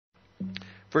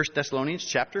First Thessalonians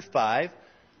chapter 5.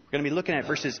 We're going to be looking at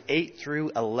verses 8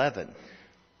 through 11.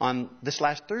 On this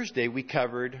last Thursday, we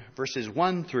covered verses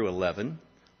 1 through 11,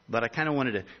 but I kind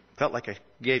of felt like I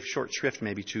gave short shrift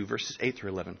maybe to verses 8 through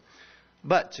 11.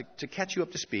 But to catch you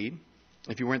up to speed,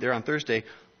 if you weren't there on Thursday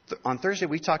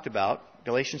we talked about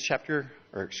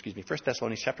First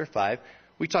Thessalonians chapter 5.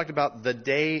 We talked about the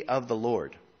day of the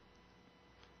Lord.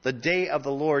 The day of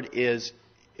the Lord is,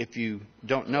 if you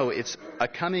don't know, it's a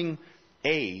coming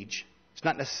age. It's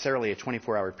not necessarily a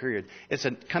 24-hour period. It's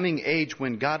a coming age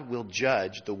when God will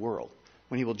judge the world,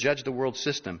 when He will judge the world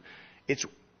system. It's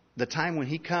the time when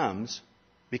He comes,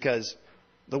 because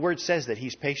the Word says that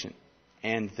He's patient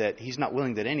and that He's not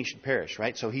willing that any should perish,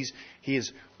 right? So He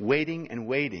is waiting and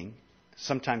waiting.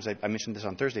 Sometimes, I mentioned this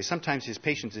on Thursday, sometimes His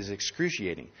patience is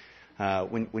excruciating.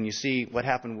 When you see what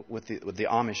happened with the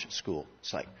Amish school,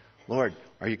 it's like, Lord,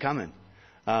 are you coming?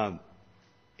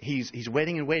 He's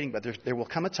waiting and waiting, but there will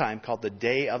come a time called the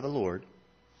day of the Lord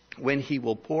when He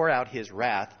will pour out His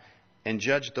wrath and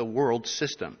judge the world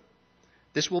system.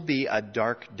 This will be a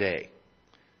dark day.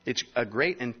 It's a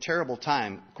great and terrible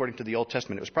time according to the Old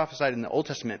Testament. It was prophesied in the Old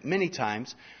Testament many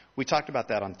times. We talked about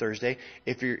that on Thursday.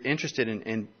 If you're interested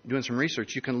in doing some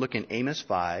research, you can look in Amos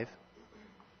 5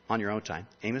 on your own time.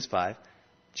 Amos 5,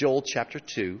 Joel chapter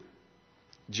 2,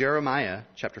 Jeremiah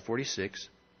chapter 46,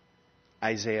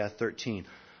 Isaiah 13.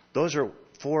 Those are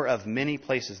 4 of many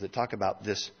places that talk about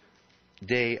this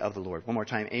day of the Lord. One more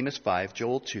time, Amos 5,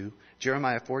 Joel 2,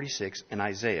 Jeremiah 46, and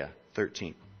Isaiah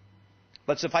 13.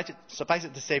 But suffice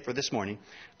it to say for this morning,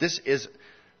 this is,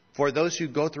 for those who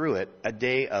go through it, a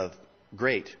day of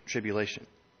great tribulation.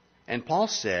 And Paul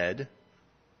said,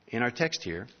 in our text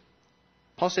here,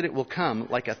 Paul said it will come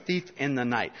like a thief in the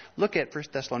night. Look at 1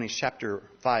 Thessalonians chapter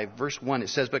 5, verse 1. It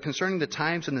says, "But concerning the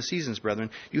times and the seasons, brethren,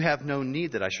 you have no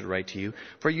need that I should write to you.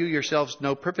 For you yourselves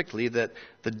know perfectly that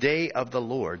the day of the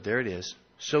Lord," there it is,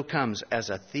 "so comes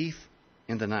as a thief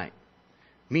in the night."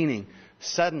 Meaning,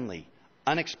 suddenly,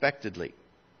 unexpectedly.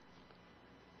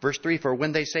 Verse 3, "For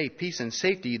when they say peace and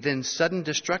safety, then sudden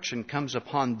destruction comes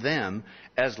upon them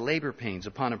as labor pains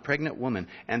upon a pregnant woman,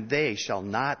 and they shall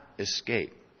not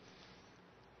escape."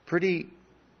 Pretty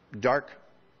dark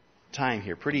time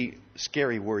here. Pretty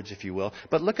scary words, if you will.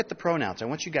 But look at the pronouns. I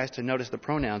want you guys to notice the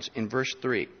pronouns in verse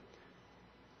 3.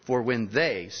 "For when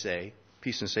they say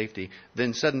peace and safety,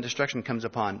 then sudden destruction comes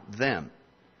upon them,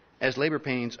 as labor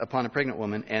pains upon a pregnant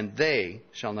woman, and they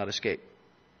shall not escape."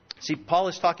 See, Paul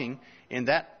is talking in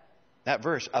that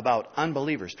verse about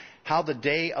unbelievers. How the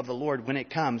day of the Lord, when it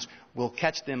comes, will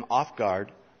catch them off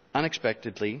guard,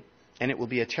 unexpectedly, and it will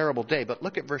be a terrible day. But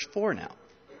look at verse 4 now.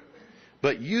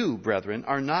 "But you, brethren,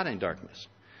 are not in darkness,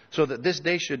 so that this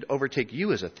day should overtake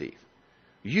you as a thief.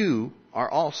 You are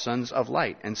all sons of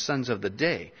light and sons of the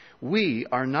day. We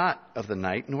are not of the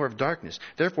night nor of darkness.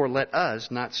 Therefore let us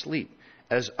not sleep,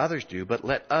 as others do, but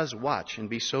let us watch and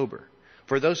be sober.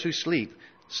 For those who sleep,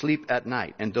 sleep at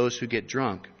night, and those who get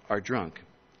drunk are drunk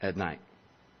at night."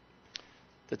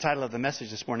 The title of the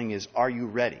message this morning is, "Are you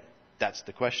ready?" That's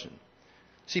the question.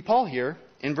 See, Paul here,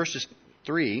 in verses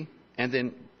 3 and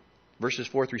then verses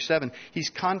 4 through 7, he's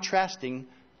contrasting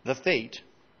the fate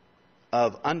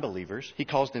of unbelievers. He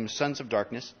calls them sons of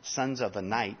darkness, sons of the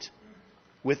night,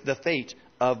 with the fate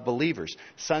of believers,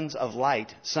 sons of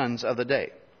light, sons of the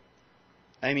day.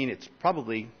 I mean, it's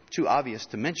probably too obvious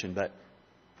to mention, but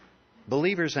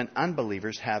believers and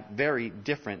unbelievers have very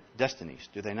different destinies,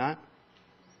 do they not?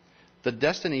 The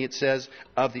destiny, it says,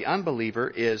 of the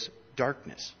unbeliever is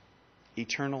darkness,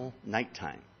 eternal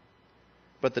nighttime.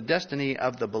 But the destiny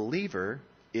of the believer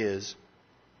is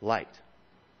light.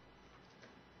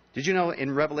 Did you know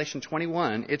in Revelation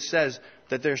 21, it says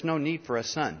that there's no need for a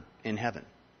sun in heaven.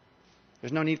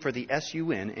 There's no need for the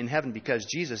S-U-N in heaven, because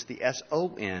Jesus, the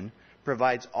S-O-N,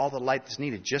 provides all the light that's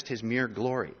needed, just His mere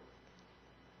glory.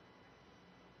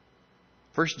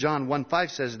 1 John 1:5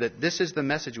 says that this is the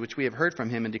message which we have heard from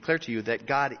Him and declare to you, that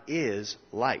God is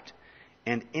light,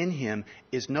 and in Him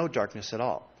is no darkness at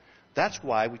all. That's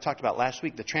why we talked about last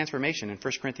week the transformation in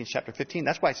 1 Corinthians chapter 15.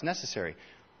 That's why it's necessary.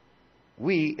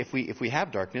 If we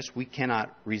have darkness, we cannot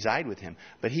reside with Him.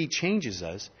 But He changes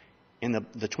us in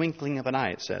the twinkling of an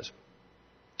eye, it says.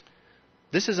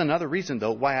 This is another reason,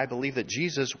 though, why I believe that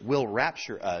Jesus will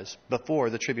rapture us before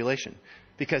the tribulation.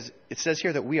 Because it says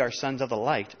here that we are sons of the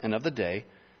light and of the day,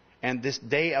 and this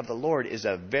day of the Lord is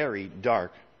a very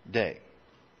dark day.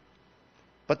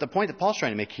 But the point that Paul's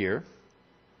trying to make here,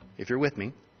 if you're with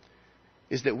me,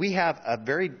 is that we have a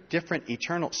very different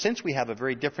since we have a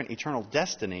very different eternal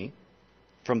destiny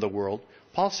from the world,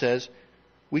 Paul says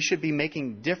we should be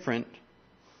making different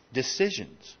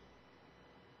decisions.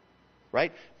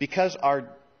 Right? Because our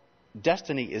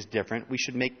destiny is different, we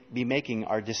should be making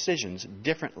our decisions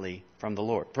differently from the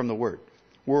Lord, from the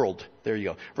world. There you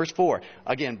go. Verse 4,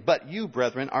 again, but you,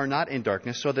 brethren, are not in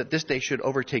darkness, so that this day should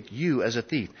overtake you as a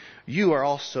thief. You are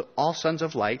also all sons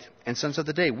of light and sons of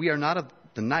the day. We are not of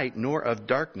the night, nor of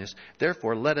darkness.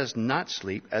 Therefore, let us not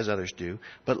sleep as others do,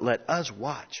 but let us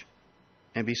watch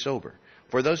and be sober.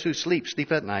 For those who sleep,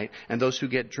 sleep at night, and those who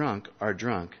get drunk are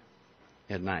drunk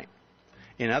at night.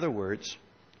 In other words,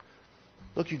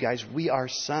 look, you guys, we are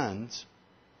sons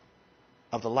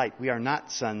of the light. We are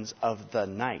not sons of the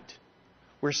night.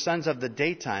 We're sons of the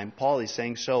daytime. Paul is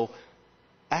saying, so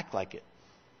act like it.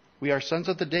 We are sons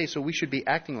of the day, so we should be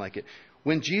acting like it.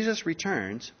 When Jesus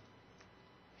returns,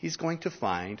 He's going to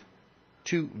find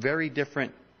two very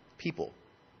different people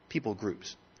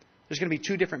groups. There's going to be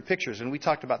two different pictures, and we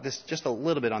talked about this just a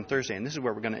little bit on Thursday, and this is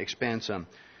where we're going to expand some.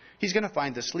 He's going to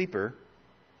find the sleeper,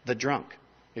 the drunk,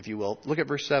 if you will. Look at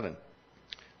verse 7.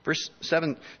 Verse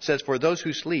 7 says, for those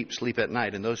who sleep, sleep at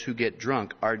night, and those who get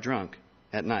drunk are drunk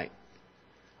at night.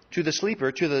 To the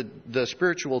sleeper, to the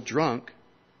spiritual drunk,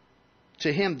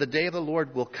 to him the day of the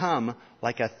Lord will come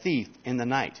like a thief in the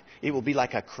night. It will be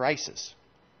like a crisis.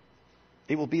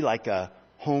 It will be like a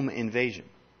home invasion.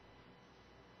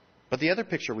 But the other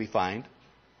picture we find,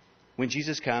 when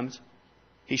Jesus comes,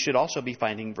 He should also be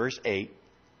finding, verse 8,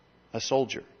 a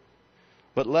soldier.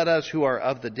 But let us who are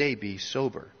of the day be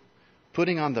sober,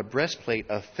 putting on the breastplate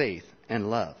of faith and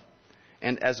love,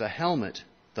 and as a helmet,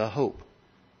 the hope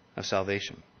of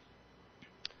salvation.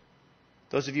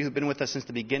 Those of you who've been with us since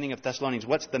the beginning of Thessalonians,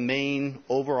 what's the main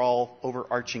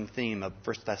overarching theme of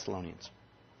 1 Thessalonians?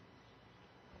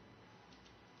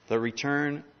 The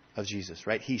return of Jesus,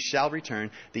 right? He shall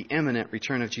return, the imminent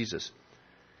return of Jesus.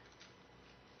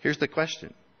 Here's the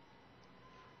question.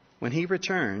 When He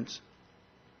returns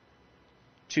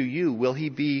to you, will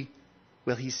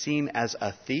He seem as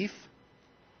a thief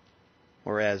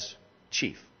or as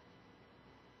chief?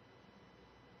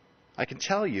 I can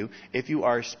tell you, if you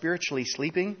are spiritually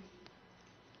sleeping,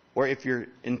 or if you're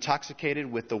intoxicated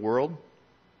with the world,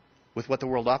 with what the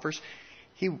world offers,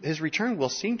 His return will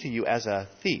seem to you as a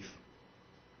thief.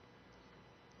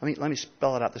 Let me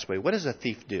spell it out this way. What does a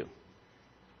thief do?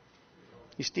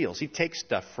 He steals. He takes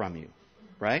stuff from you,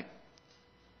 right?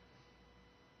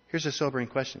 Here's a sobering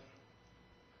question.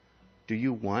 Do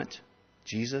you want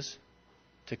Jesus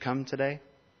to come today?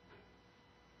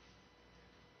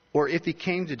 Or if He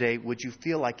came today, would you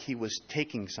feel like He was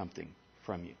taking something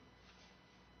from you?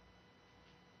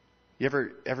 You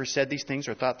ever said these things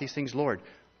or thought these things? Lord,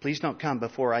 please don't come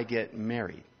before I get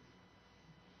married.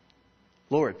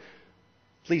 Lord,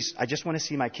 please, I just want to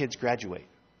see my kids graduate.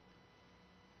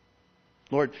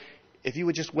 Lord, if you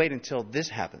would just wait until this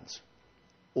happens,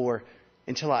 or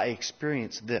until I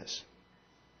experience this.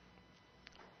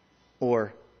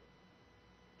 Or,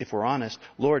 if we're honest,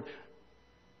 Lord,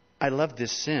 I love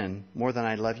this sin more than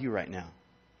I love you right now.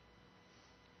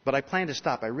 But I plan to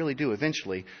stop. I really do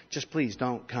eventually. Just please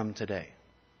don't come today.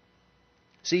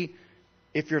 See,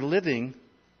 if you're living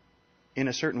in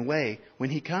a certain way, when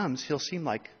He comes, He'll seem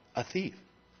like a thief.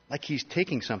 Like He's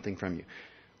taking something from you.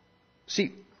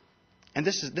 See, and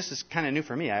this is kind of new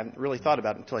for me. I haven't really thought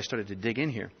about it until I started to dig in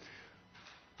here.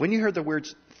 When you heard the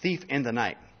words thief in the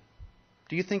night,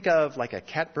 do you think of like a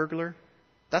cat burglar?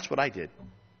 That's what I did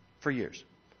for years.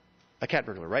 A cat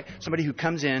burglar, right? Somebody who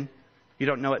comes in, you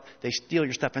don't know it, they steal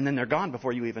your stuff, and then they're gone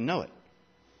before you even know it.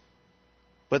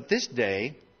 But this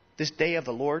day of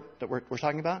the Lord that we're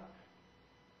talking about,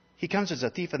 He comes as a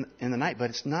thief in the night, but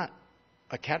it's not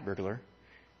a cat burglar.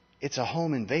 It's a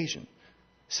home invasion.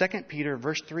 2 Peter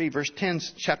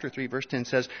chapter 3, verse 10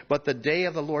 says, but the day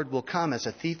of the Lord will come as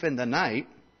a thief in the night.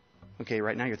 Okay,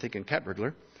 right now you're thinking cat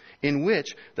burglar. In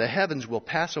which the heavens will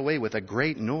pass away with a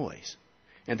great noise,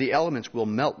 and the elements will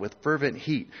melt with fervent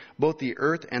heat. Both the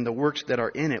earth and the works that are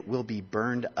in it will be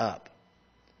burned up.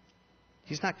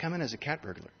 He's not coming as a cat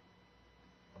burglar.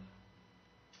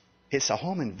 It's a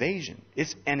home invasion.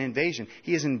 It's an invasion.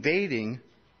 He is invading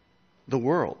the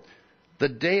world. The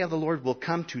day of the Lord will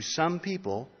come to some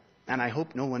people, and I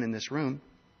hope no one in this room,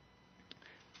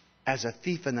 as a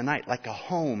thief in the night, like a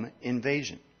home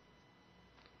invasion.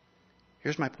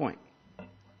 Here's my point.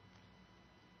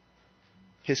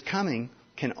 His coming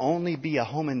can only be a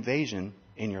home invasion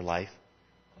in your life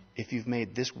if you've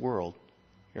made this world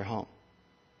your home.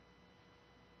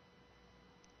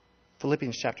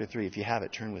 Philippians chapter 3, if you have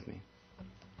it, turn with me.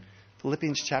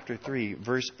 Philippians chapter 3,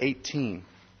 verse 18.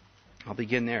 I'll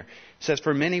begin there. It says,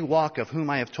 for many walk, of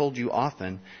whom I have told you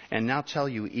often, and now tell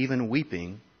you even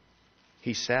weeping,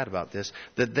 he's sad about this,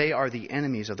 that they are the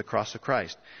enemies of the cross of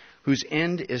Christ, whose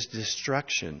end is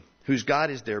destruction, whose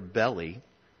God is their belly,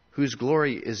 whose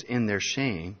glory is in their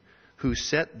shame, who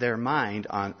set their mind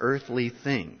on earthly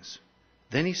things.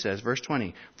 Then he says, verse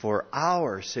 20, for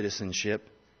our citizenship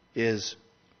is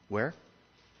where?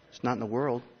 It's not in the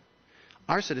world.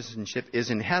 Our citizenship is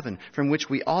in heaven, from which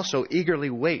we also eagerly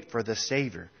wait for the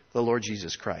Savior, the Lord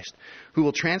Jesus Christ, who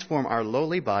will transform our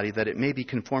lowly body that it may be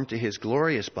conformed to his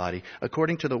glorious body,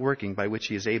 according to the working by which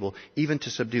he is able even to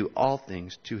subdue all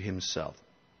things to himself.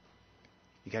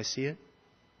 You guys see it?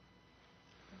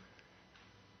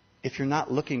 If you're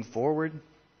not looking forward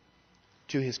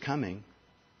to his coming,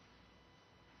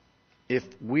 if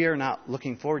we are not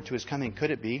looking forward to his coming,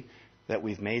 could it be that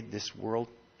we've made this world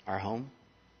our home?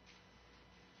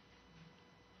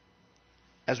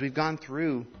 As we've gone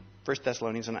through 1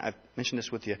 Thessalonians, and I've mentioned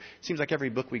this with you, it seems like every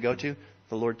book we go to,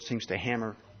 the Lord seems to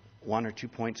hammer 1 or 2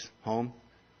 points home.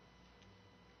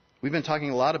 We've been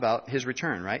talking a lot about his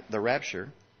return, right? The rapture.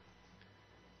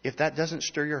 If that doesn't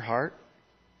stir your heart,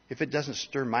 if it doesn't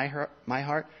stir my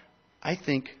heart, I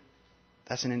think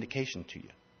that's an indication to you,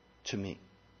 to me.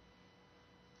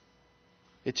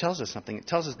 It tells us something. It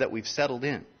tells us that we've settled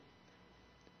in.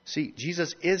 See,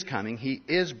 Jesus is coming. He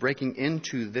is breaking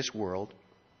into this world.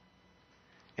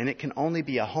 And it can only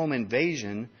be a home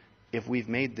invasion if we've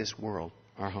made this world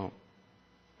our home.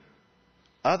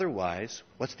 Otherwise,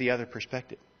 what's the other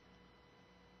perspective?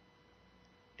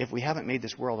 If we haven't made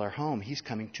this world our home, he's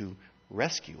coming to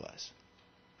rescue us.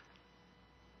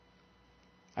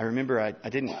 I remember, I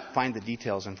didn't find the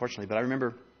details, unfortunately, but I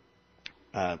remember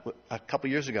a couple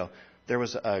years ago, there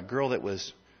was a girl that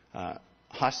was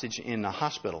hostage in a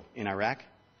hospital in Iraq.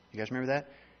 You guys remember that?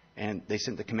 And they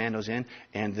sent the commandos in,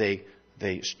 and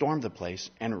they stormed the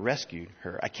place and rescued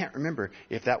her. I can't remember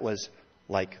if that was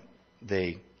like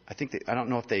I don't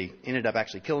know if they ended up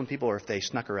actually killing people or if they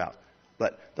snuck her out.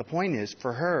 But the point is,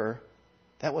 for her,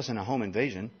 that wasn't a home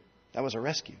invasion. That was a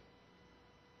rescue.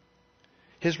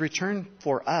 His return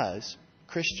for us,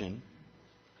 Christian,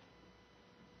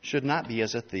 should not be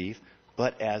as a thief,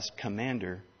 but as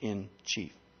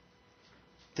commander-in-chief.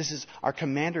 This is our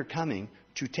commander coming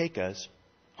to take us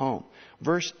home.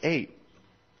 Verse 8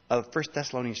 of 1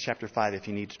 Thessalonians chapter 5, if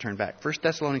you need to turn back. 1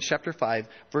 Thessalonians chapter 5,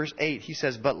 verse 8, he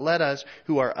says, but let us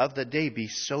who are of the day be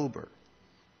sober.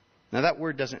 Now that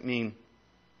word doesn't mean,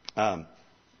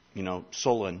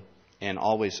 sullen and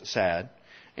always sad.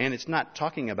 And it's not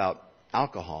talking about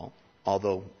alcohol,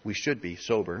 although we should be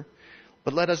sober.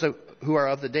 But let us who are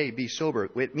of the day be sober.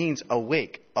 It means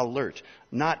awake, alert,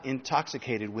 not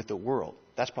intoxicated with the world.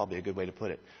 That's probably a good way to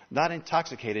put it. Not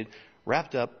intoxicated,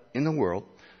 wrapped up in the world.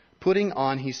 Putting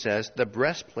on, he says, the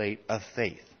breastplate of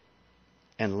faith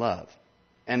and love.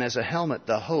 And as a helmet,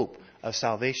 the hope of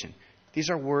salvation. These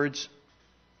are words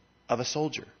of a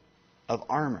soldier, of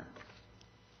armor.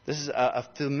 This is a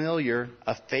familiar,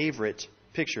 a favorite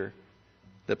picture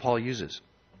that Paul uses.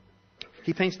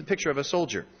 He paints the picture of a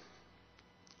soldier.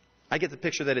 I get the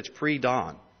picture that it's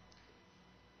pre-dawn.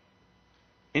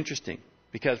 Interesting,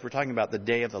 because we're talking about the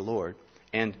day of the Lord,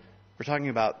 and we're talking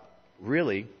about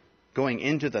really going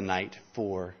into the night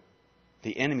for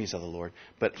the enemies of the Lord.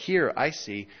 But here I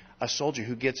see a soldier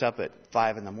who gets up at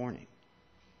 5 a.m.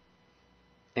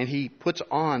 And he puts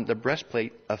on the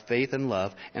breastplate of faith and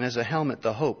love, and as a helmet,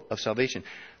 the hope of salvation.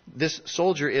 This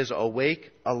soldier is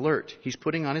awake, alert. He's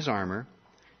putting on his armor.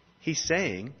 He's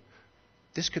saying,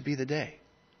 this could be the day.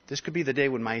 This could be the day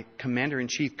when my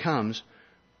commander-in-chief comes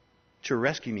to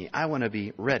rescue me. I want to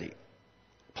be ready.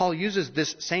 Paul uses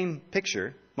this same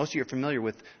picture. Most of you are familiar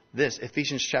with this.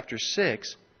 Ephesians chapter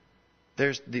 6.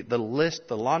 There's the list,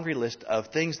 the laundry list of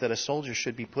things that a soldier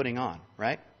should be putting on,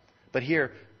 right? But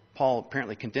here, Paul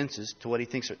apparently condenses to what he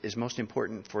thinks is most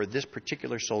important for this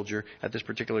particular soldier at this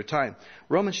particular time.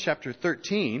 Romans chapter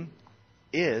 13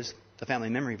 is the family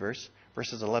memory verse,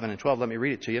 verses 11 and 12. Let me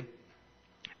read it to you.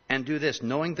 And do this,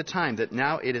 knowing the time, that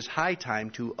now it is high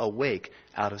time to awake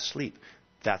out of sleep.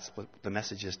 That's what the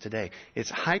message is today. It's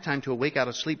high time to awake out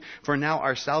of sleep, for now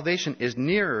our salvation is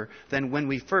nearer than when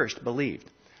we first believed.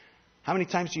 How many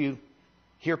times do you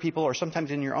hear people, or sometimes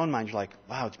in your own mind, you're like,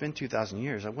 wow, it's been 2,000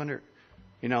 years. I wonder,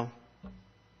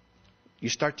 you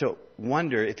start to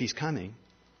wonder if he's coming.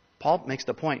 Paul makes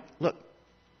the point, look,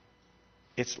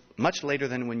 it's much later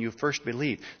than when you first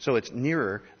believed, so it's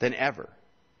nearer than ever.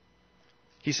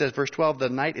 He says, verse 12, the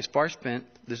night is far spent.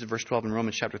 This is verse 12 in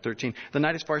Romans chapter 13. The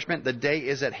night is far spent. The day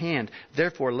is at hand.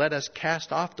 Therefore, let us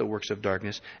cast off the works of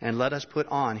darkness and let us put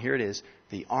on, here it is,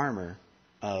 the armor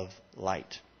of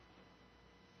light.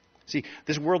 See,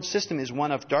 this world system is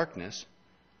one of darkness,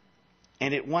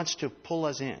 and it wants to pull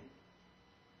us in.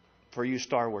 For you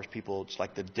Star Wars people, it's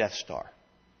like the Death Star.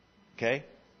 Okay?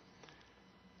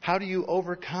 How do you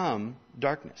overcome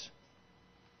darkness?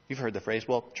 You've heard the phrase,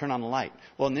 well, turn on the light.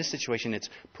 Well, in this situation, it's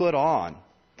put on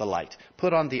the light.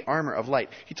 Put on the armor of light.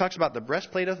 He talks about the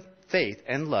breastplate of faith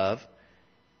and love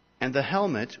and the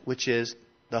helmet, which is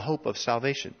the hope of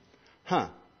salvation.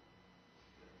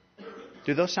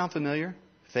 Do those sound familiar?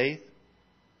 Faith,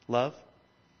 love,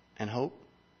 and hope?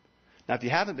 Now, if you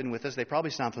haven't been with us, they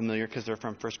probably sound familiar because they're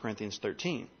from 1 Corinthians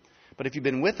 13. But if you've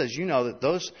been with us, you know that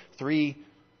those three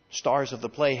stars of the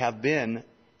play have been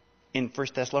in 1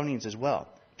 Thessalonians as well.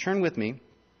 Turn with me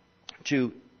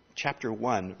to chapter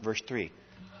 1, verse 3.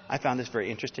 I found this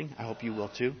very interesting. I hope you will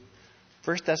too.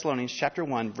 1 Thessalonians chapter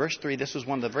 1, verse 3. This was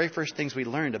one of the very first things we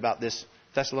learned about this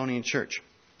Thessalonian church.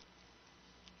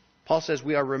 Paul says,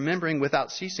 we are remembering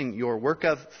without ceasing your work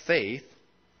of faith,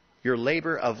 your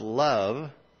labor of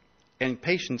love, and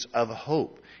patience of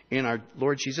hope in our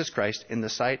Lord Jesus Christ in the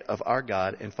sight of our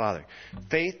God and Father.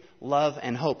 Faith, love,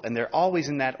 and hope. And they're always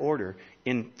in that order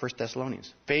in 1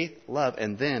 Thessalonians. Faith, love,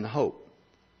 and then hope.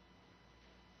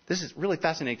 This is really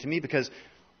fascinating to me because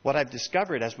what I've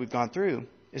discovered as we've gone through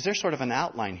is there's sort of an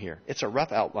outline here. It's a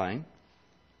rough outline.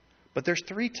 But there's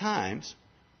 3 times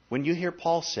when you hear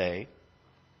Paul say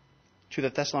to the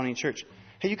Thessalonian church,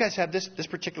 hey, you guys have this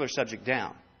particular subject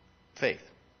down. Faith.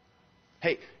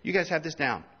 Hey, you guys have this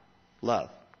down. Love.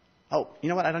 Oh, you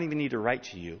know what? I don't even need to write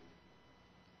to you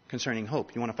concerning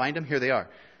hope. You want to find them? Here they are.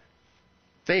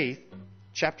 Faith,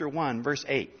 chapter 1, verse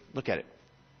 8. Look at it.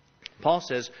 Paul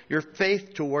says, your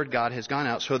faith toward God has gone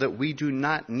out so that we do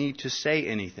not need to say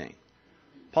anything.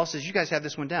 Paul says, you guys have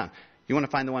this one down. You want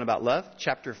to find the one about love?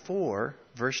 Chapter 4,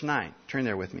 verse 9. Turn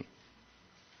there with me.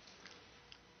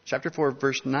 Chapter 4,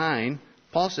 verse 9.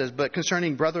 Paul says, but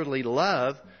concerning brotherly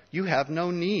love, you have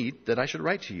no need that I should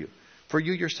write to you. For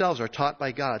you yourselves are taught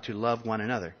by God to love one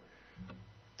another.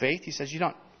 Faith, he says,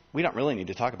 we don't really need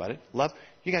to talk about it. Love,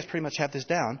 you guys pretty much have this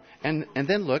down. And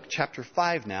then look, chapter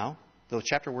 5 now, the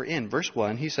chapter we're in, verse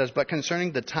 1, he says, but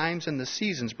concerning the times and the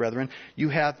seasons, brethren, you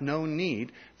have no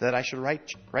need that I should write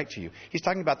to you. He's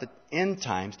talking about the end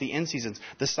times, the end seasons,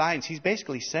 the signs. He's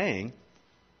basically saying,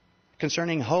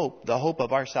 concerning hope, the hope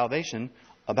of our salvation,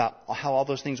 about how all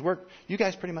those things work, you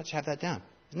guys pretty much have that down.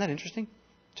 Isn't that interesting?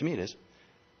 To me it is.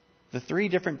 The 3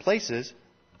 different places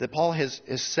that Paul has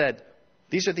said,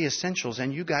 these are the essentials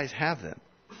and you guys have them.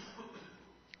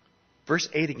 Verse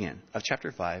 8 again of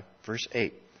chapter 5, verse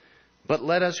 8. But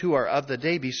let us who are of the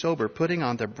day be sober, putting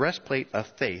on the breastplate of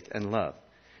faith and love,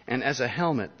 and as a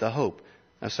helmet the hope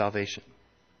of salvation.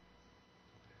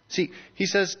 See, he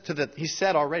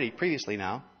said already previously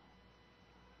now,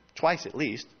 twice at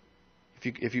least,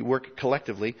 if you work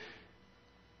collectively,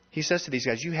 he says to these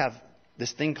guys, you have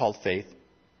this thing called faith.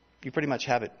 You pretty much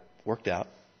have it worked out.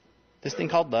 This thing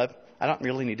called love, I don't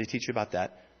really need to teach you about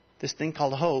that. This thing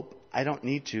called hope, I don't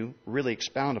need to really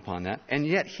expound upon that. And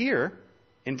yet here,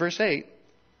 in verse 8,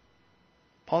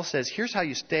 Paul says, here's how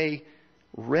you stay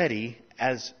ready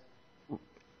as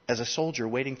a soldier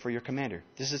waiting for your commander.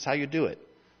 This is how you do it.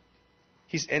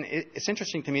 It's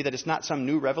interesting to me that it's not some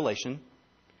new revelation.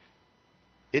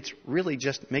 It's really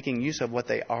just making use of what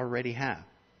they already have.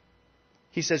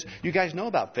 He says, you guys know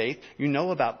about faith, you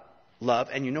know about love,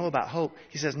 and you know about hope.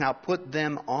 He says, now put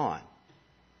them on.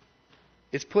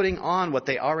 It's putting on what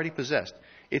they already possessed.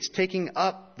 It's taking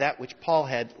up that which Paul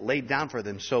had laid down for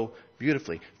them so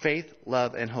beautifully. Faith,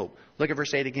 love, and hope. Look at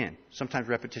verse 8 again. Sometimes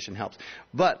repetition helps.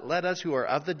 But let us who are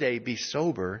of the day be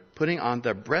sober, putting on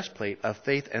the breastplate of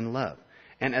faith and love,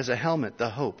 and as a helmet, the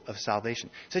hope of salvation.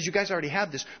 He says, you guys already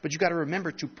have this, but you got to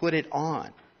remember to put it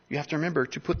on. You have to remember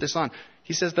to put this on.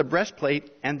 He says the breastplate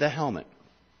and the helmet.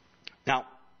 Now,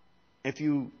 if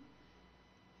you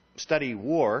study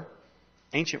war,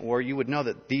 ancient war, you would know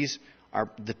that these are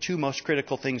the 2 most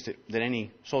critical things that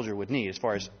any soldier would need as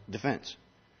far as defense.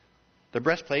 The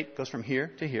breastplate goes from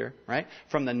here to here, right?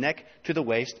 From the neck to the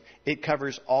waist. It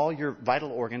covers all your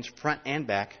vital organs, front and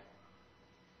back.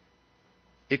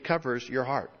 It covers your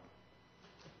heart.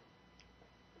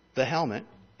 The helmet,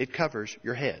 it covers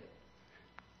your head.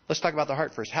 Let's talk about the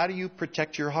heart first. How do you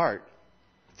protect your heart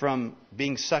from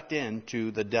being sucked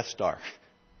into the Death Star?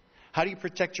 How do you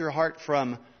protect your heart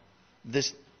from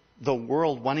the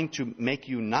world wanting to make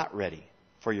you not ready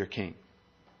for your king?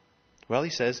 Well, he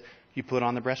says, you put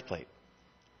on the breastplate.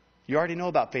 You already know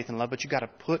about faith and love, but you got to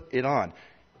put it on.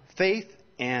 Faith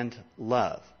and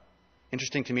love.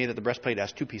 Interesting to me that the breastplate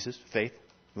has 2 pieces, faith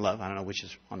and love. I don't know which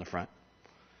is on the front.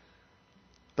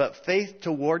 But faith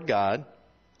toward God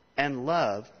and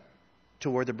love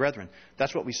toward the brethren.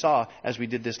 That's what we saw as we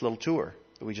did this little tour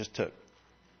that we just took.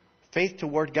 Faith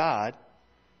toward God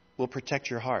will protect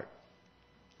your heart.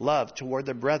 Love toward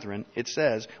the brethren, it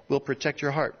says, will protect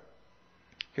your heart.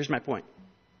 Here's my point.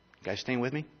 You guys staying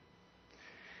with me?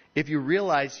 If you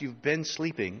realize you've been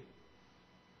sleeping,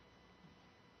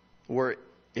 or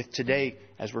if today,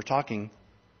 as we're talking,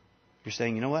 you're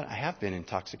saying, you know what, I have been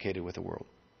intoxicated with the world.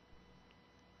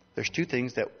 There's two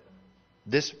things that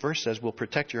this verse says will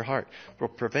protect your heart, will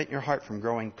prevent your heart from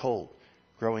growing cold,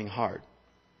 growing hard.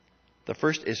 The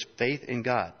first is faith in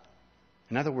God.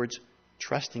 In other words,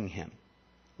 trusting Him,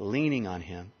 leaning on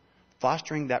Him,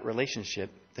 fostering that relationship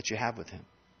that you have with Him.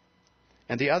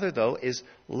 And the other, though, is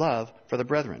love for the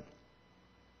brethren.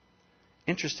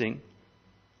 Interesting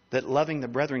that loving the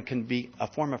brethren can be a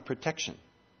form of protection.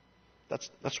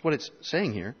 That's what it's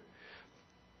saying here.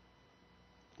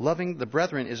 Loving the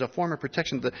brethren is a form of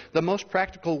protection. The most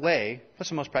practical way, what's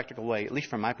the most practical way, at least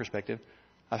from my perspective,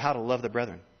 of how to love the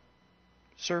brethren?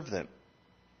 Serve them.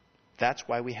 That's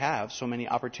why we have so many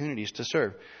opportunities to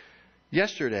serve.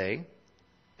 Yesterday,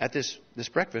 at this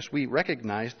breakfast, we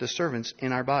recognized the servants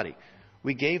in our body.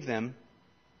 We gave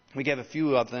a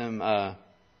few of them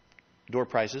door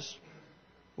prizes.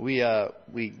 We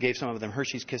gave some of them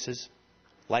Hershey's Kisses,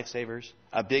 Lifesavers,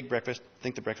 a big breakfast. I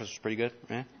think the breakfast was pretty good.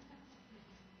 Right?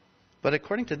 But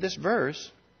according to this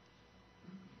verse,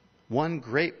 one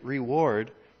great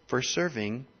reward for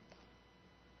serving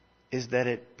is that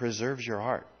it preserves your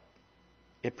heart.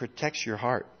 It protects your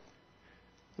heart.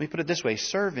 Let me put it this way.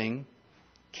 Serving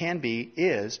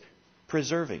is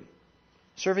preserving.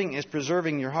 Serving is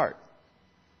preserving your heart.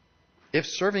 If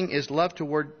serving is love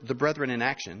toward the brethren in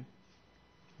action,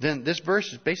 then this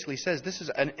verse basically says this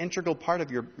is an integral part of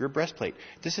your breastplate.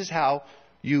 This is how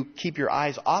you keep your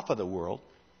eyes off of the world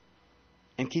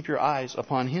and keep your eyes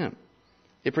upon Him.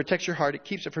 It protects your heart. It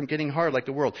keeps it from getting hard like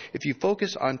the world. If you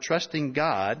focus on trusting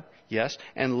God, yes,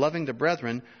 and loving the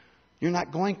brethren, you're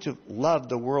not going to love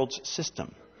the world's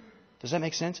system. Does that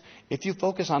make sense? If you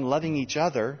focus on loving each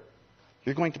other,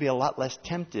 you're going to be a lot less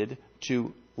tempted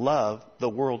to love the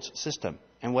world's system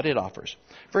and what it offers.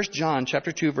 1 John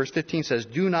chapter 2, verse 15 says,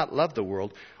 "Do not love the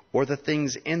world or the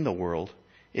things in the world.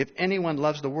 If anyone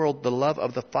loves the world, the love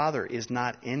of the Father is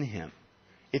not in him."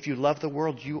 If you love the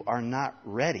world, you are not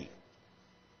ready.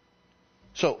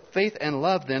 So faith and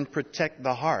love then protect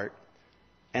the heart.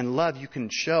 And love you can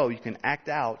show, you can act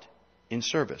out in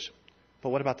service. But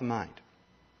what about the mind?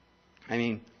 I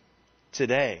mean,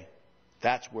 today,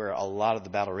 that's where a lot of the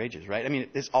battle rages, right? I mean,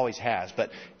 this always has.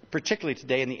 But particularly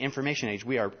today in the information age,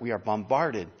 we are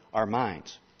bombarded, our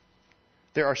minds.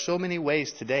 There are so many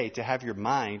ways today to have your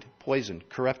mind poisoned,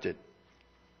 corrupted.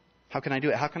 How can I do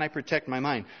it? How can I protect my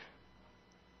mind?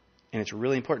 And it's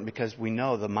really important because we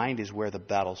know the mind is where the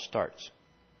battle starts.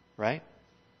 Right?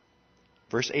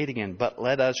 Verse 8 again. "But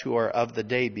let us who are of the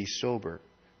day be sober,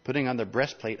 putting on the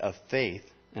breastplate of faith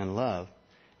and love,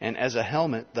 and as a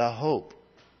helmet the hope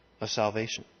of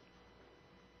salvation."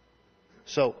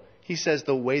 So he says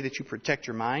the way that you protect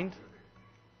your mind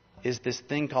is this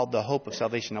thing called the hope of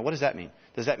salvation. Now what does that mean?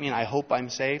 Does that mean I hope I'm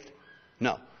saved?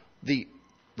 No. The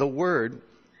word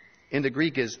in the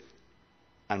Greek is,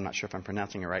 I'm not sure if I'm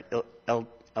pronouncing it right,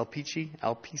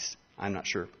 elpice? I'm not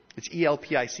sure. It's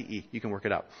E-L-P-I-C-E. You can work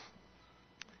it out.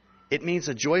 It means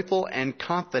a joyful and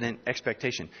confident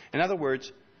expectation. In other words,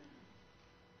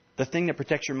 the thing that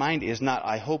protects your mind is not,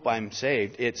 I hope I'm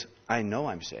saved. It's, I know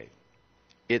I'm saved.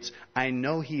 It's, I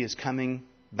know He is coming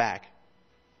back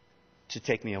to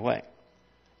take me away.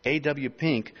 A.W.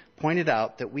 Pink pointed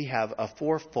out that we have a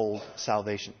fourfold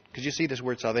salvation. Because you see this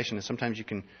word salvation, and sometimes you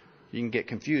can get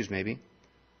confused maybe.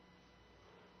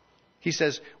 He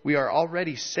says, we are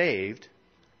already saved,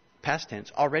 past tense,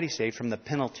 already saved from the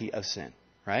penalty of sin.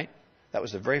 Right? That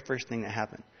was the very first thing that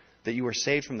happened. That you were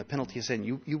saved from the penalty of sin.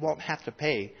 You won't have to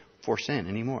pay for sin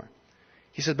anymore.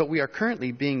 He said, but we are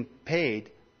currently being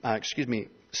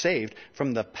saved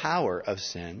from the power of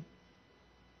sin.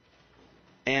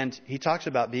 And he talks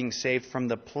about being saved from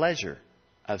the pleasure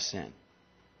of sin.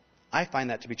 I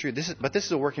find that to be true. But this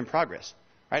is a work in progress.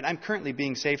 Right? I'm currently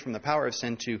being saved from the power of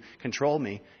sin to control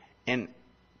me. And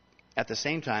at the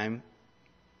same time,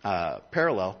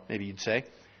 parallel, maybe you'd say,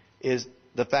 is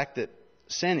the fact that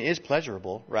sin is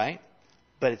pleasurable, right?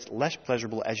 But it's less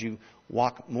pleasurable as you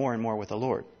walk more and more with the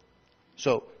Lord.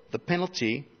 So the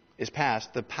penalty is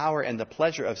past. The power and the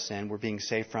pleasure of sin we're being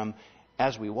saved from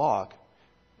as we walk.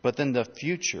 But then the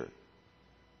future,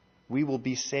 we will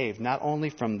be saved not only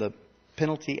from the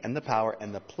penalty and the power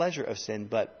and the pleasure of sin,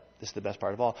 but this is the best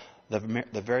part of all,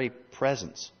 the very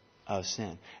presence of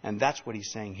sin. And that's what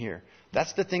he's saying here.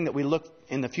 That's the thing that we look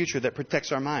in the future that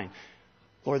protects our mind.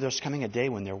 Lord, there's coming a day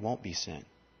when there won't be sin.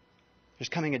 There's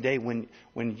coming a day when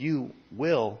you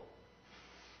will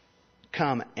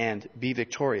come and be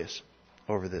victorious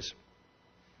over this.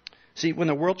 See, when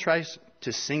the world tries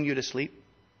to sing you to sleep,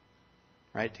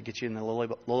 right? To get you in the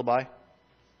lullaby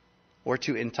or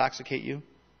to intoxicate you.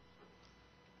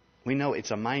 We know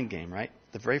it's a mind game, right?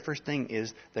 The very first thing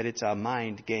is that it's a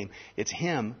mind game. It's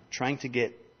him trying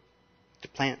to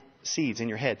plant seeds in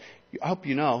your head. I hope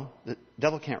you know the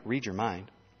devil can't read your mind,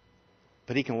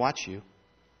 but he can watch you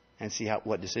and see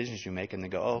what decisions you make and then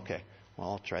go, oh, okay, well,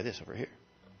 I'll try this over here.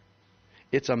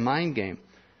 It's a mind game.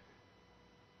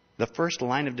 The first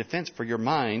line of defense for your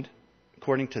mind,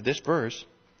 according to this verse,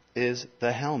 is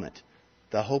the helmet,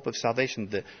 the hope of salvation,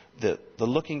 the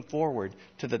looking forward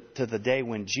to the day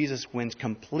when Jesus wins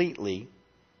completely,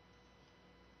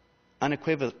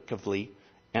 unequivocally,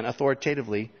 and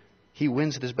authoritatively. He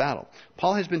wins this battle.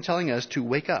 Paul has been telling us to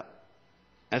wake up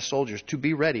as soldiers, to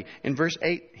be ready. In verse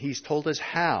 8, he's told us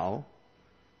how,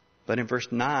 but in verse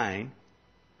 9,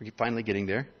 we're finally getting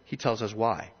there, he tells us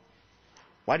why.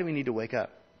 Why do we need to wake up?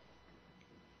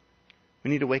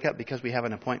 We need to wake up because we have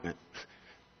an appointment.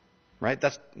 Right?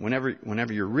 That's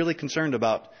whenever you're really concerned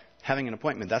about having an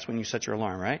appointment, that's when you set your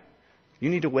alarm, right? You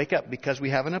need to wake up because we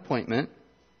have an appointment.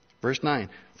 Verse 9,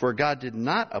 for God did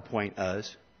not appoint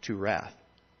us to wrath,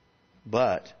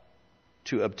 but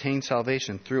to obtain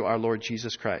salvation through our Lord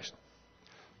Jesus Christ.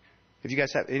 If you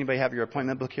guys anybody have your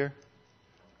appointment book here?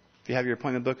 If you have your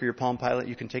appointment book or your Palm Pilot,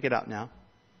 you can take it out now.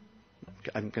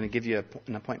 I'm going to give you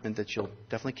an appointment that you'll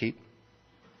definitely keep.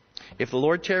 If the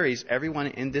Lord tarries, everyone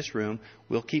in this room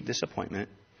will keep this appointment,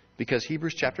 because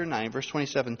Hebrews chapter 9, verse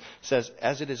 27 says,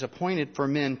 as it is appointed for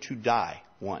men to die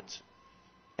once.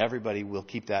 Everybody will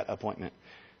keep that appointment.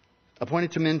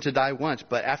 Appointed to men to die once,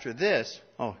 but after this,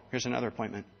 here's another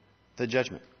appointment, the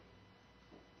judgment.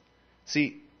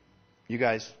 See, you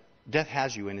guys, death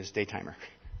has you in his daytimer.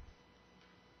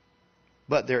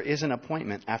 But there is an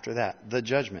appointment after that, the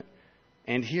judgment.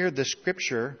 And here the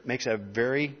scripture makes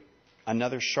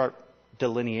another sharp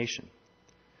delineation.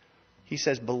 He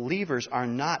says believers are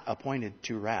not appointed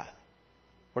to wrath.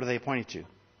 What are they appointed to?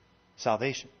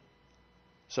 Salvation.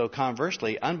 So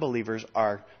conversely, unbelievers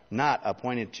are not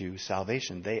appointed to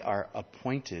salvation. They are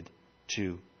appointed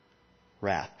to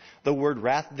wrath. The word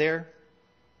wrath there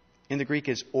in the Greek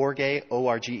is orge,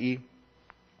 O-R-G-E.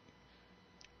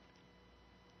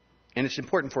 And it's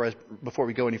important for us, before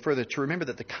we go any further, to remember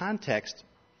that the context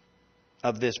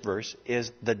of this verse is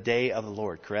the day of the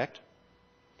Lord, correct?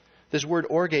 This word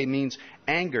orge means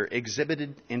anger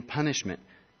exhibited in punishment.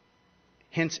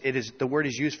 Hence, the word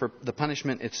is used for the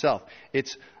punishment itself.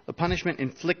 It's the punishment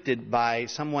inflicted by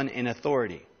someone in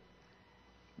authority.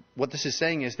 What this is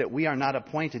saying is that we are not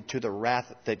appointed to the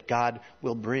wrath that God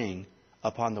will bring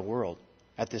upon the world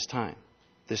at this time,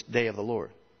 this day of the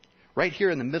Lord. Right here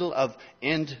in the middle of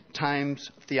end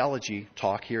times theology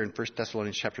talk here in 1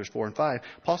 Thessalonians chapters 4 and 5,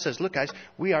 Paul says, look guys,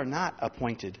 we are not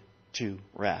appointed to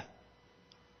wrath.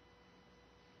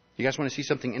 You guys want to see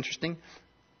something interesting?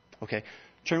 Okay,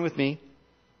 turn with me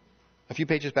a few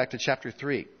pages back to chapter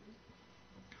 3.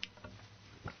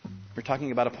 We're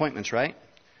talking about appointments, right?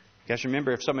 You guys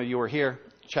remember, if some of you were here,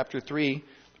 chapter 3,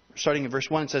 starting in verse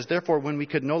 1, it says, therefore, when we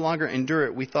could no longer endure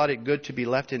it, we thought it good to be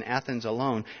left in Athens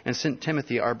alone, and sent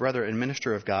Timothy, our brother and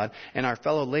minister of God, and our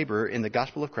fellow laborer in the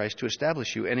gospel of Christ, to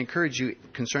establish you and encourage you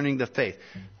concerning the faith.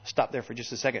 Stop there for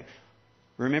just a second.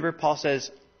 Remember, Paul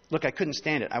says, look, I couldn't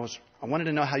stand it. I wanted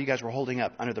to know how you guys were holding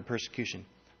up under the persecution.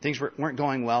 Things weren't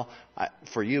going well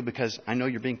for you because I know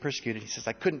you're being persecuted. He says,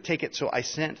 I couldn't take it, so I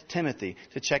sent Timothy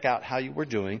to check out how you were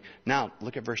doing. Now,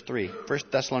 look at verse 3. 1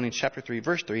 Thessalonians chapter 3,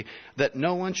 verse 3, that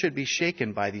no one should be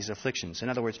shaken by these afflictions. In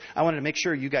other words, I wanted to make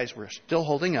sure you guys were still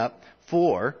holding up,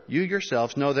 for you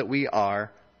yourselves know that we are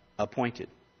appointed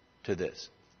to this.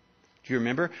 Do you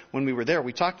remember when we were there,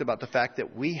 we talked about the fact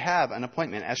that we have an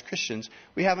appointment as Christians.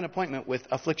 We have an appointment with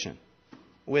affliction,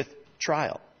 with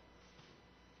trial.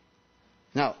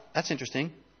 Now, that's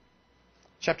interesting.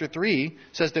 Chapter 3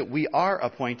 says that we are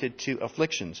appointed to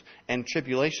afflictions and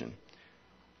tribulation.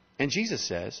 And Jesus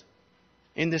says,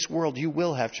 in this world you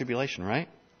will have tribulation, right?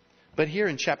 But here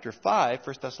in chapter 5,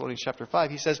 1 Thessalonians chapter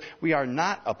 5, he says we are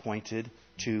not appointed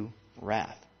to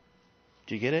wrath.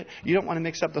 Do you get it? You don't want to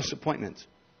mix up those appointments,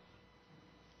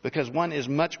 because one is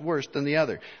much worse than the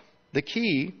other. The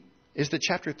key is that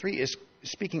chapter 3 is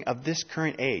speaking of this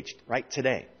current age, right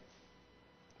today.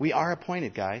 We are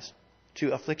appointed, guys,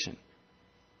 to affliction.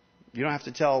 You don't have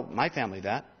to tell my family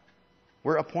that.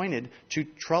 We're appointed to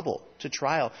trouble, to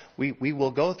trial. We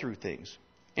will go through things.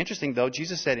 Interesting, though,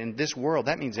 Jesus said in this world,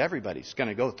 that means everybody's going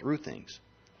to go through things.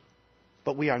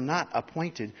 But we are not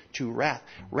appointed to wrath.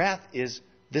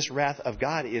 This wrath of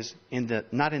God is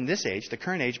not in this age, the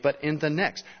current age, but in the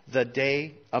next, the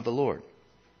day of the Lord.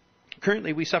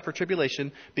 Currently, we suffer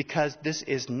tribulation because this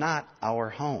is not our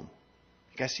home.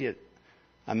 You guys see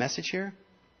a message here?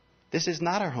 This is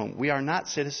not our home. We are not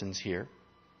citizens here.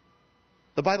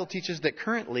 The Bible teaches that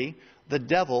currently the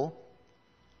devil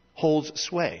holds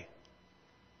sway.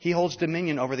 He holds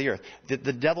dominion over the earth.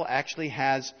 The devil actually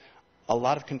has a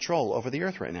lot of control over the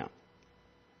earth right now.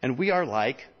 And we are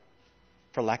like,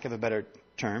 for lack of a better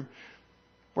term,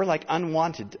 we're like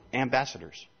unwanted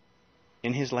ambassadors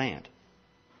in his land.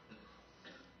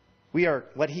 We are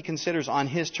what he considers on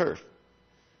his turf.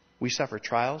 We suffer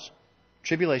trials,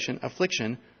 tribulation,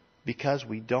 affliction, because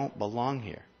we don't belong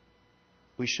here.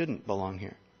 We shouldn't belong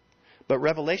here. But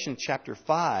Revelation chapter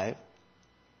 5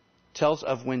 tells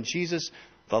of when Jesus,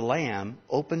 the Lamb,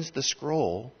 opens the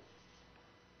scroll,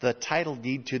 the title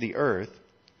deed to the earth,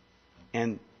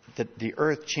 and the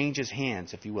earth changes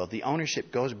hands, if you will. The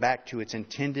ownership goes back to its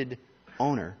intended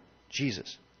owner,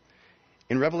 Jesus.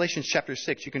 In Revelation chapter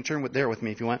 6, you can turn there with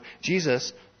me if you want.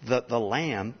 Jesus, the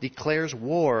Lamb, declares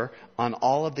war on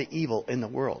all of the evil in the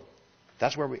world.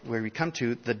 That's where we come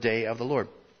to the day of the Lord.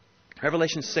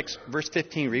 Revelation 6, verse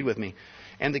 15, read with me.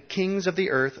 And the kings of the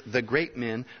earth, the great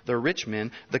men, the rich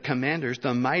men, the commanders,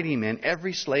 the mighty men,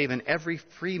 every slave and every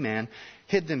free man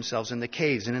hid themselves in the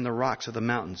caves and in the rocks of the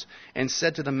mountains, and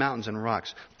said to the mountains and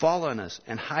rocks, fall on us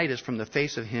and hide us from the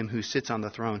face of him who sits on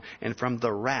the throne and from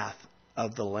the wrath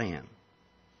of the Lamb.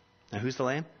 Now who's the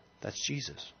Lamb? That's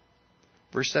Jesus.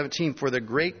 Verse 17, for the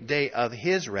great day of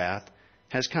his wrath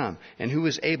has come, and who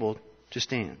is able to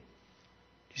stand?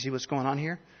 Do you see what's going on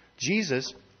here?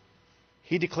 Jesus,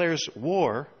 he declares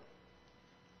war.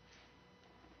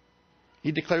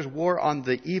 He declares war on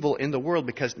the evil in the world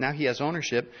because now he has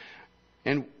ownership.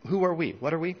 And who are we?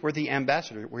 What are we? We're the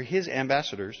ambassadors. We're his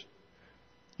ambassadors.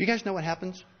 You guys know what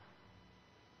happens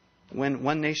when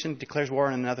one nation declares war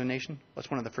on another nation? What's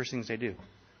one of the first things they do?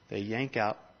 They yank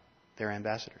out their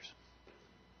ambassadors.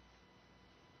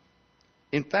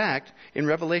 In fact, in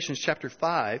Revelation chapter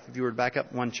 5, if you were to back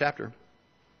up one chapter,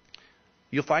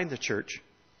 you'll find the church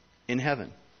in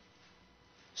heaven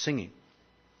singing.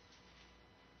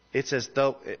 It's as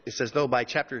though by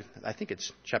chapter, I think it's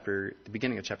the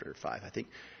beginning of chapter 5, I think,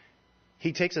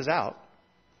 he takes us out,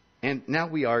 and now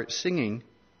we are singing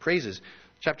praises.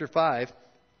 Chapter 5,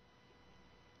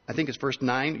 I think it's verse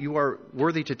 9, you are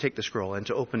worthy to take the scroll and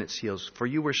to open its seals, for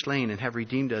you were slain and have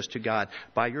redeemed us to God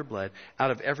by your blood out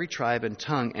of every tribe and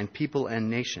tongue and people and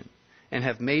nation, and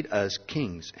have made us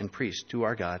kings and priests to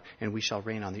our God, and we shall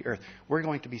reign on the earth. We're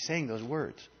going to be saying those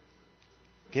words,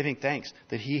 giving thanks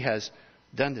that he has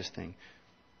done this thing.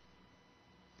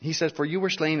 He says, for you were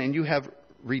slain and you have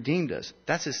redeemed us.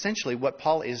 That's essentially what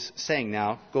Paul is saying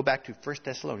now. Go back to 1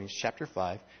 Thessalonians chapter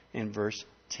 5 and verse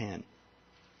 10.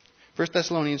 1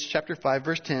 Thessalonians chapter 5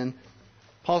 verse 10,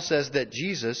 Paul says that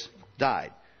Jesus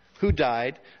died. Who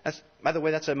died? By the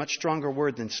way, that's a much stronger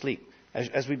word than sleep.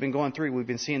 As we've been going through, we've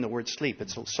been seeing the word sleep.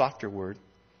 It's a softer word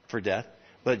for death.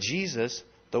 But Jesus,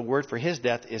 the word for his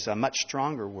death, is a much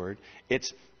stronger word.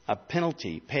 It's a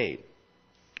penalty paid.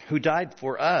 Who died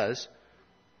for us,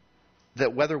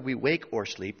 that whether we wake or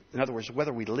sleep, in other words,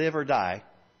 whether we live or die,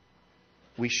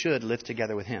 we should live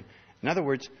together with him. In other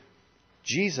words,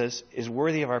 Jesus is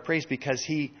worthy of our praise because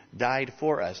he died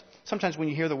for us. Sometimes when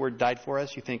you hear the word died for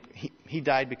us, you think he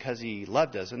died because he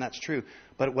loved us, and that's true.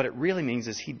 But what it really means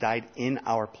is he died in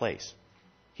our place.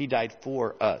 He died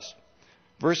for us.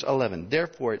 Verse 11,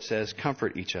 therefore it says,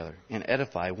 comfort each other and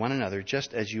edify one another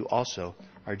just as you also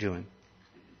are doing.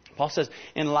 Paul says,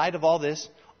 in light of all this,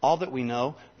 all that we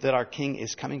know that our King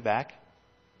is coming back,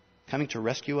 coming to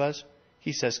rescue us,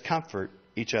 he says, comfort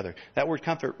each other. That word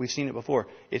comfort, we've seen it before.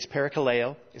 It's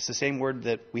parakaleo. It's the same word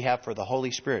that we have for the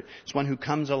Holy Spirit. It's one who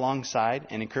comes alongside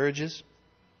and encourages.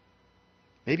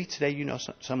 Maybe today you know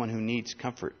someone who needs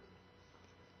comfort.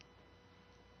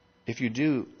 If you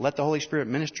do, let the Holy Spirit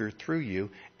minister through you,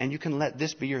 and you can let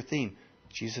this be your theme.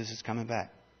 Jesus is coming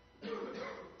back.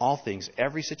 All things,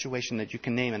 every situation that you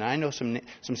can name. And I know some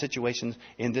situations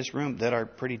in this room that are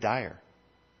pretty dire.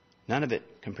 None of it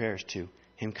compares to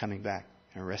him coming back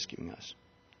and rescuing us.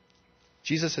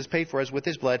 Jesus has paid for us with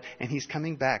his blood, and he's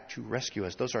coming back to rescue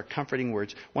us. Those are comforting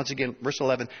words. Once again, verse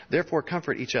 11, therefore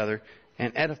comfort each other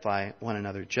and edify one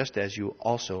another, just as you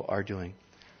also are doing.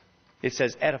 It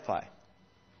says edify.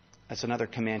 That's another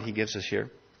command he gives us here.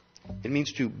 It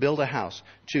means to build a house,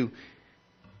 to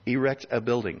erect a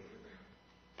building,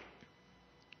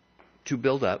 to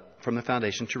build up from the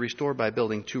foundation, to restore by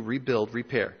building, to rebuild,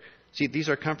 repair. See, these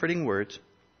are comforting words,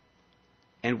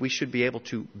 and we should be able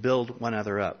to build one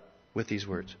another up with these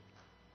words.